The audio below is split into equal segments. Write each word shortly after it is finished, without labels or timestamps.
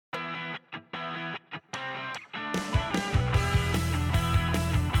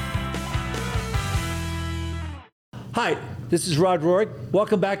Hi, this is Rohrich.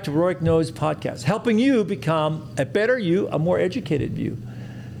 Welcome back to Rohrich Knows Podcast, helping you become a better you, a more educated you.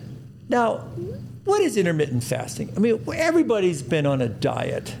 Now, what is intermittent fasting? I mean, everybody's been on a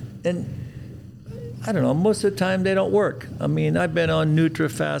diet, and I don't know, most of the time they don't work. I mean, I've been on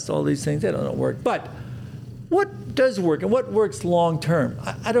NutriFast, all these things, they don't work. But what does work and what works long term?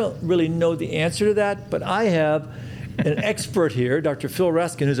 I don't really know the answer to that, but I have an expert here, Dr. Phil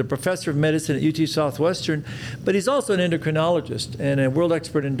Raskin, who's a professor of medicine at UT Southwestern, but he's also an endocrinologist and a world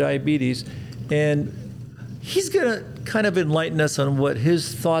expert in diabetes. And he's going to kind of enlighten us on what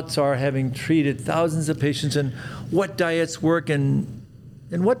his thoughts are, having treated thousands of patients, and what diets work and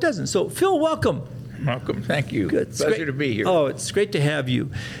what doesn't. So, Phil, welcome. Welcome. Thank you. Good. Pleasure to be here. Oh, it's great to have you.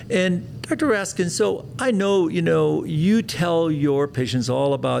 And Dr. Raskin, so I know, you tell your patients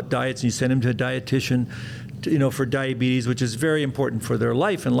all about diets and you send them to a dietitian, for diabetes, which is very important for their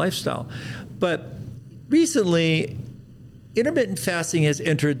life and lifestyle. But recently, intermittent fasting has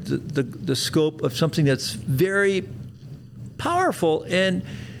entered the scope of something that's very powerful. And,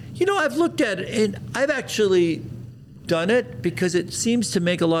 I've looked at it and I've actually done it because it seems to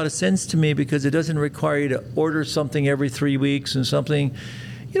make a lot of sense to me, because it doesn't require you to order something every 3 weeks and something,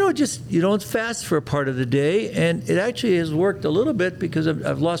 you don't fast for a part of the day. And it actually has worked a little bit because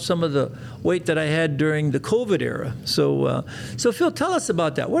I've lost some of the weight that I had during the COVID era. So Phil, tell us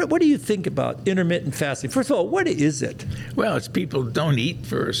about that. What do you think about intermittent fasting? First of all, what is it? Well, it's people don't eat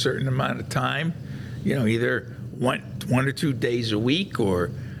for a certain amount of time, either one or 2 days a week,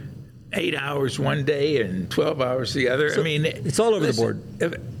 or 8 hours one day and 12 hours the other. So it's all over the board.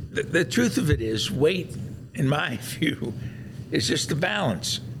 The truth of it is, weight, in my view, is just a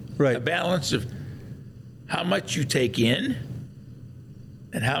balance. Right. A balance of how much you take in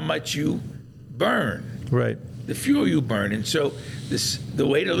and how much you burn. Right. The fuel you burn. And so the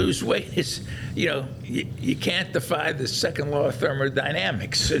way to lose weight is, you can't defy the second law of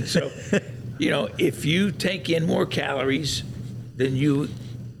thermodynamics. And so, if you take in more calories than you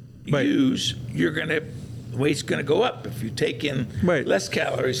use, weight's going to go up. If you take in less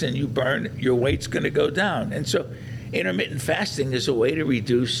calories than you burn, your weight's going to go down. And so intermittent fasting is a way to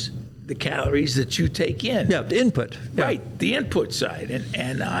reduce the calories that you take in. Yeah, the input. Yeah. Right, the input side.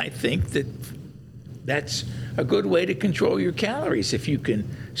 And I think that's a good way to control your calories if you can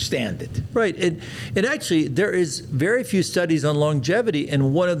stand it. Right. And actually, there is very few studies on longevity,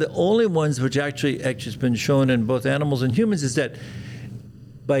 and one of the only ones which actually has been shown in both animals and humans is that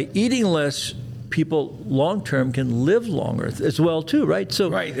by eating less, people long-term can live longer as well, too, right?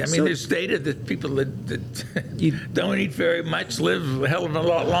 Right. I mean, there's data that people that don't eat very much live a hell of a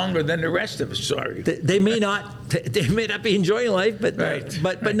lot longer than the rest of us. Sorry. They may not be enjoying life,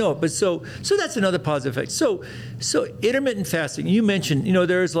 but so that's another positive effect. So intermittent fasting, you mentioned,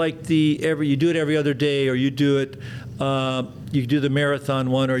 there's like you do it every other day, or you do it. You do the marathon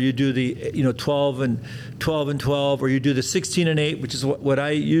one, or you do the 12 and 12, or you do the 16 and 8, which is what I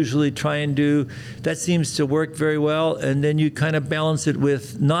usually try and do. That seems to work very well. And then you kind of balance it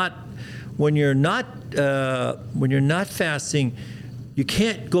with when you're not fasting, you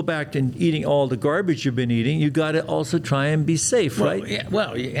can't go back to eating all the garbage you've been eating. You got to also try and be safe, right? Yeah.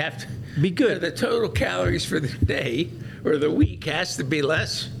 Well, you have to be good. The total calories for the day or the week has to be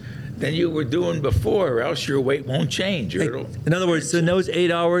less than you were doing before, or else your weight won't change. In other words, in those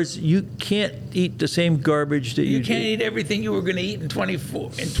 8 hours, you can't eat the same garbage that you can't eat everything you were going to eat in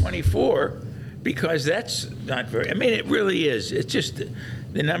 24, because that's not very. I mean, it really is. It's just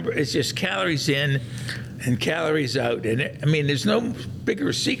the number. It's just calories in and calories out. And there's no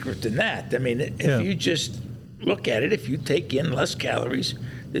bigger secret than that. I mean, if you just look at it, if you take in less calories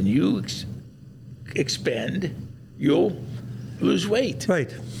than you expend, you'll lose weight.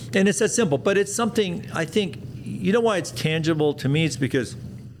 Right. And it's that simple, but it's something, I think, why it's tangible to me? It's because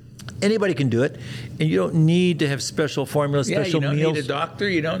anybody can do it, and you don't need to have special formulas, special meals. You don't need a doctor.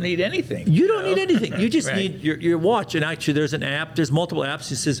 You don't need anything. You don't need anything. You just need your watch. And actually, there's an app. There's multiple apps.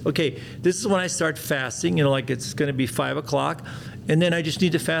 It says, okay, this is when I start fasting. Like it's going to be 5 o'clock, and then I just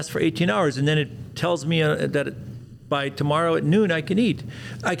need to fast for 18 hours. And then it tells me that by tomorrow at noon I can eat.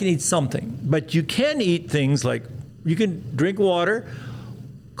 I can eat something. But you can eat things like you can drink water,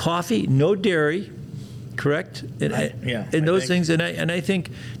 coffee, no dairy, correct? And those things, and I think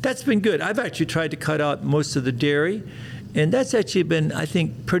that's been good. I've actually tried to cut out most of the dairy, and that's actually been, I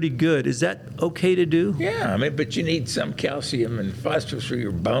think, pretty good. Is that okay to do? Yeah, but you need some calcium and phosphorus for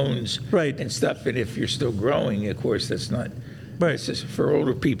your bones, and stuff. And if you're still growing, of course, that's not. Right. It's just for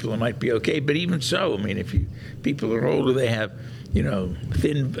older people, it might be okay. But even so, if people are older, they have,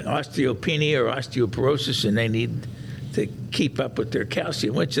 thin osteopenia or osteoporosis, and they need to keep up with their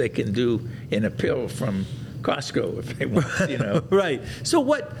calcium, which they can do in a pill from Costco if they want, Right.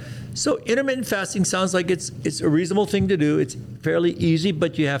 So intermittent fasting sounds like it's a reasonable thing to do. It's fairly easy,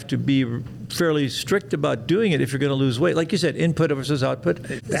 but you have to be fairly strict about doing it if you're going to lose weight. Like you said, input versus output.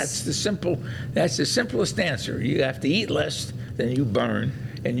 That's the simplest answer. You have to eat less than you burn,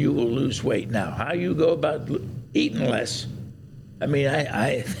 and you will lose weight. Now, how you go about eating less,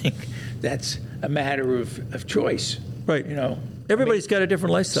 I think that's a matter of choice. Right. Everybody's got a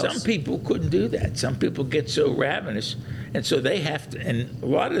different lifestyle. Some people couldn't do that. Some people get so ravenous, and so they have to. And a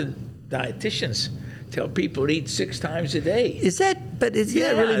lot of dietitians tell people to eat 6 times a day. That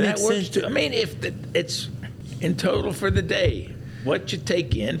really makes sense? Too. If it's in total for the day, what you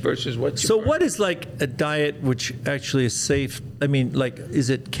take in versus what you burn. What is like a diet which actually is safe? Is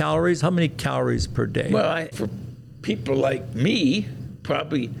it calories? How many calories per day? Well, for people like me,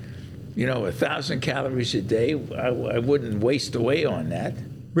 probably 1,000 calories a day. I wouldn't waste away on that.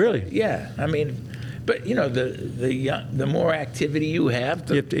 Really? Yeah. But the more activity you have,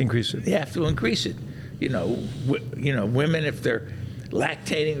 you have to increase it. You have to increase it. Women, if they're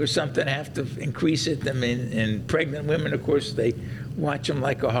lactating or something, have to increase it. And pregnant women, of course, they watch them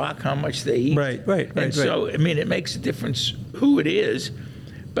like a hawk how much they eat. Right. So it makes a difference who it is.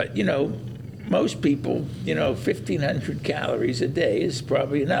 But most people, 1,500 calories a day is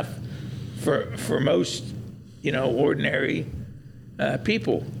probably enough for most, ordinary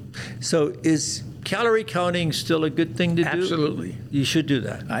people. So is calorie counting still a good thing to do? Absolutely. You should do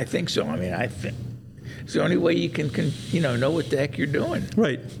that. I think so. I think it's the only way you can know what the heck you're doing.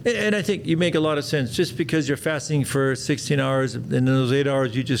 Right. And I think you make a lot of sense. Just because you're fasting for 16 hours and in those 8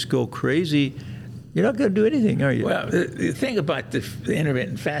 hours you just go crazy, you're not going to do anything, are you? Well, the thing about the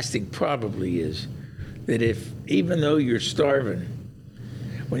intermittent fasting probably is that even though you're starving,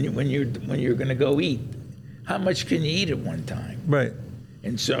 when you're going to go eat, how much can you eat at one time? Right.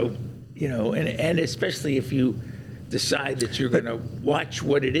 And so, and especially if you decide that you're going to watch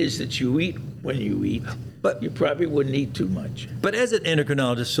what it is that you eat when you eat, but you probably wouldn't eat too much. But as an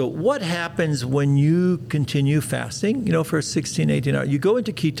endocrinologist, so what happens when you continue fasting, for 16, 18 hours? You go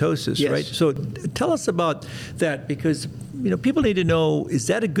into ketosis, yes. Right? So tell us about that, because people need to know, is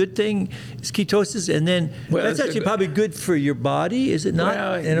that a good thing? Is ketosis? And then that's actually probably good for your body, is it not?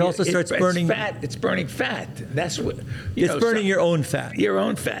 Well, and it also starts burning fat. It's burning fat. That's what it's burning your own fat. Your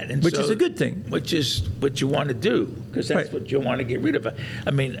own fat, which is a good thing. Which is what you want to do, because that's right. what you want to get rid of.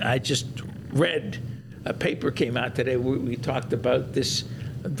 I just read a paper came out today where we talked about this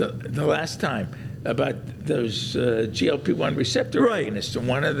the last time about those GLP-1 receptor right. agonists, and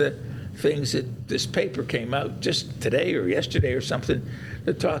one of the things that this paper came out just today or yesterday or something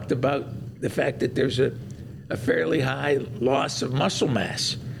that talked about the fact that there's a fairly high loss of muscle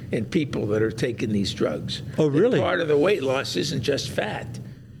mass in people that are taking these drugs. Oh, really? And part of the weight loss isn't just fat;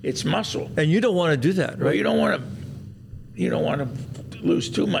 it's muscle. And you don't want to do that, right? Well, you don't want to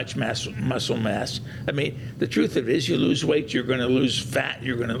lose too much muscle mass. The truth of it is, you lose weight, you're going to lose fat,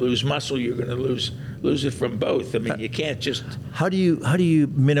 you're going to lose muscle, you're going to lose it from both. You can't just. How do you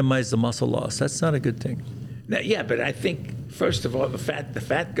minimize the muscle loss? That's not a good thing. Now, yeah, but I think first of all, the fat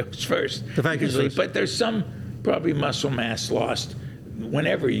goes first. The fat goes first. But there's some probably muscle mass lost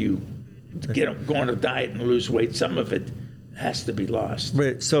whenever you go on a diet and lose weight. Some of it has to be lost.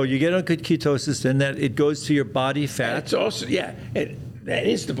 Right. So you get on ketosis, and that it goes to your body fat. That's also that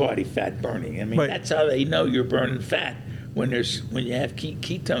is the body fat burning. Right. That's how they know you're burning fat when you have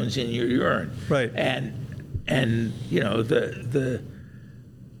ketones in your urine. Right. And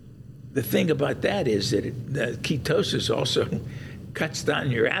the thing about that is that the ketosis also cuts down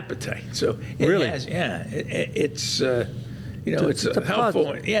your appetite. So it really? It's it's a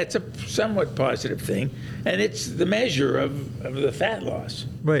helpful. It's a somewhat positive thing, and it's the measure of the fat loss.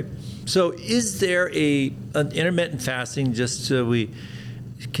 Right. So is there an intermittent fasting, just so we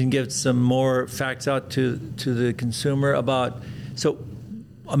can give some more facts out to the consumer about? So,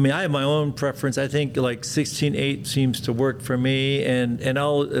 I have my own preference. I think like 16-8 seems to work for me, and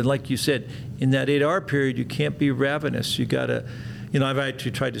like you said, in that 8-hour period, you can't be ravenous. You gotta, I've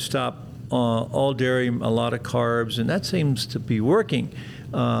actually tried to stop all dairy, a lot of carbs, and that seems to be working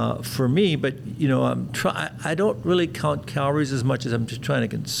for me. But I don't really count calories as much as I'm just trying to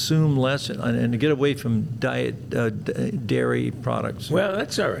consume less and to get away from dairy products. Well,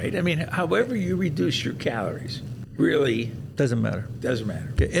 that's all right. However you reduce your calories, really doesn't matter. Doesn't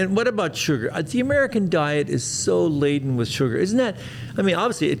matter. Okay. And what about sugar? The American diet is so laden with sugar. Isn't that?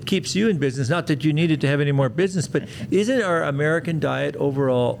 Obviously it keeps you in business. Not that you needed to have any more business, but isn't our American diet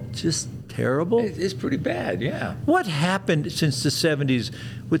overall just terrible? It's pretty bad, yeah. What happened since the 70s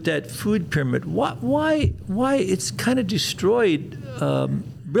with that food pyramid? Why it's kind of destroyed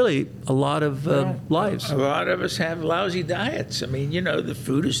really a lot of lives. A lot of us have lousy diets. I mean, the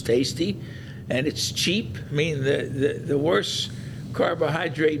food is tasty and it's cheap. I mean, the worst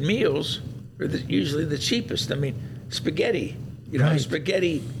carbohydrate meals are usually the cheapest. I mean, spaghetti, Right.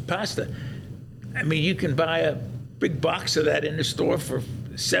 spaghetti pasta. I mean, you can buy a big box of that in the store for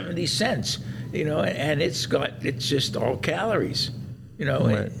 70 cents, and it's just all calories,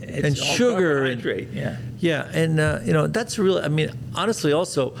 Right. it's And all sugar and- carbohydrate, yeah. Yeah, and that's really. I mean, honestly,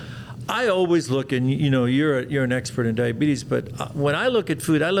 also, I always look, and you're an expert in diabetes, but when I look at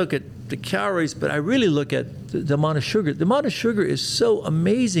food, I look at the calories, but I really look at the amount of sugar. The amount of sugar is so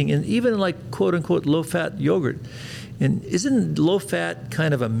amazing, and even like quote unquote low fat yogurt. And isn't low fat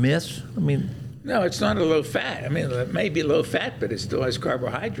kind of a myth? I mean, No, it's not a low fat. I mean, it may be low fat, but it still has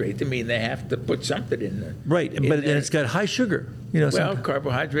carbohydrate. I mean, they have to put something in there. right, but then it's got high sugar. Well,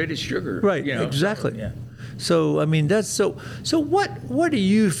 carbohydrate is sugar. Right, exactly. So I mean, that's so. So what do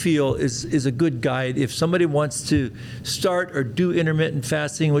you feel is a good guide if somebody wants to start or do intermittent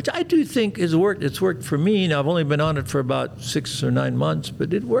fasting, which I do think has worked. It's worked for me. Now I've only been on it for about 6 or 9 months,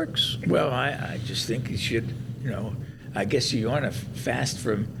 but it works. Well, I just think you should. I guess you want to fast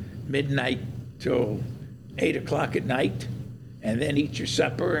from midnight till 8 o'clock at night, and then eat your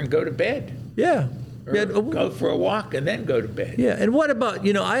supper and go to bed. Yeah. Or Yeah. go for a walk and then go to bed. Yeah, and what about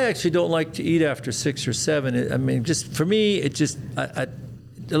I actually don't like to eat after 6 or 7. I mean, just for me, it just it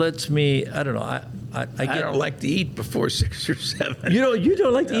lets me. I don't know. I I don't like to eat before 6 or 7. You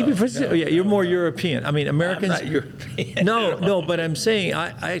don't like to eat before 6. no, Oh, yeah, you're no, more no. European. I mean, Americans. I'm not European. No, but I'm saying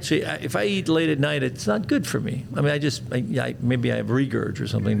I actually if I eat late at night, it's not good for me. I mean, maybe I have regurg or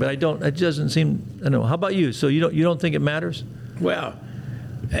something, but I don't. It doesn't seem. I don't know. How about you? So you don't think it matters? Well,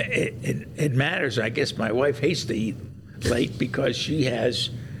 it matters. I guess my wife hates to eat late because she has,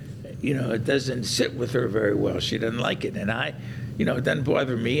 it doesn't sit with her very well. She doesn't like it, and it doesn't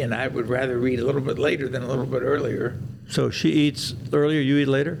bother me. And I would rather eat a little bit later than a little bit earlier. So she eats earlier, you eat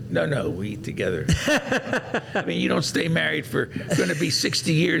later? No, we eat together. I mean, you don't stay married for going to be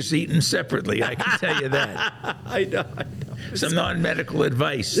 60 years eating separately. I can tell you that. I know. Some non-medical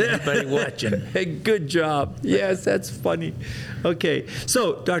advice. Anybody watching? Hey, good job. Yes, that's funny. Okay,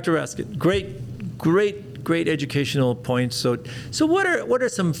 so Dr. Raskin, great educational points. So what are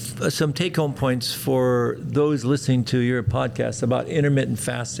some take-home points for those listening to your podcast about intermittent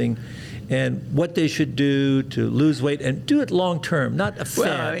fasting, and what they should do to lose weight and do it long term, not a fad?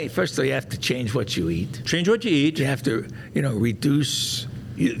 Well, I mean, first of all, you have to change what you eat. Change what you eat. You have to, reduce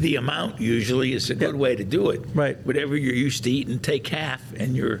the amount. Usually, is a good way to do it. Right. Whatever you're used to eating, take half,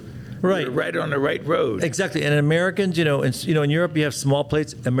 and you're Right. You're right on the right road. Exactly. And Americans, in Europe you have small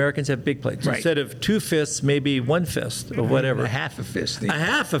plates. Americans have big plates. Right. Instead of 2 fists, maybe 1 fist or whatever. A half a fist. A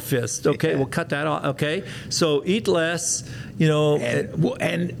half a fist. Okay, Yeah. we'll cut that off. Okay, so eat less.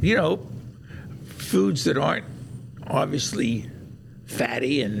 And foods that aren't obviously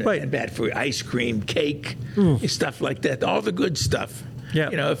fatty and Right. bad for you. Ice cream, cake, stuff like that. All the good stuff.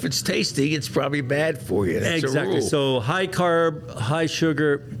 Yeah. If it's tasty, it's probably bad for you. That's Exactly. a rule. So high carb, high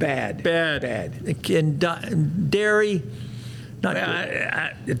sugar, Bad. and dairy, not Well,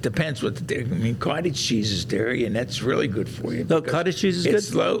 good. it depends what I mean. Cottage cheese is dairy, and that's really good for you. No, because cottage cheese is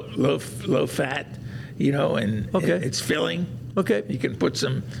it's good? low fat, and Okay. it's filling. Okay. You can put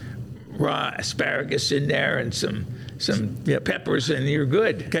some raw asparagus in there and some Yep. peppers, and you're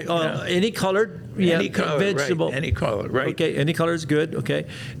good. Okay. Any colored, Any color, vegetable. right? Any color, right? Okay, any color is good. Okay,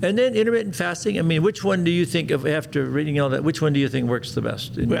 and then intermittent fasting. I mean, which one do you think of after reading all that? Which one do you think works the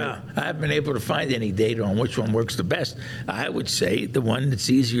best? Well, I haven't been able to find any data on which one works the best. I would say the one that's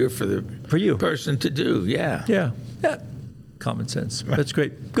easier for you. person to do. Yeah. Yeah. Common sense. That's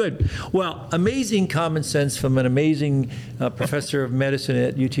great. Good. Well, amazing common sense from an amazing professor of medicine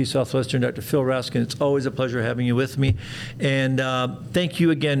at UT Southwestern, Dr. Phil Raskin. It's always a pleasure having you with me. And thank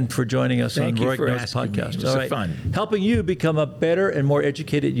you again for joining us Thank on you Rohrich for Knows asking me. podcast. It was fun. Helping you become a better and more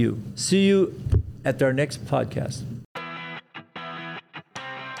educated you. See you at our next podcast.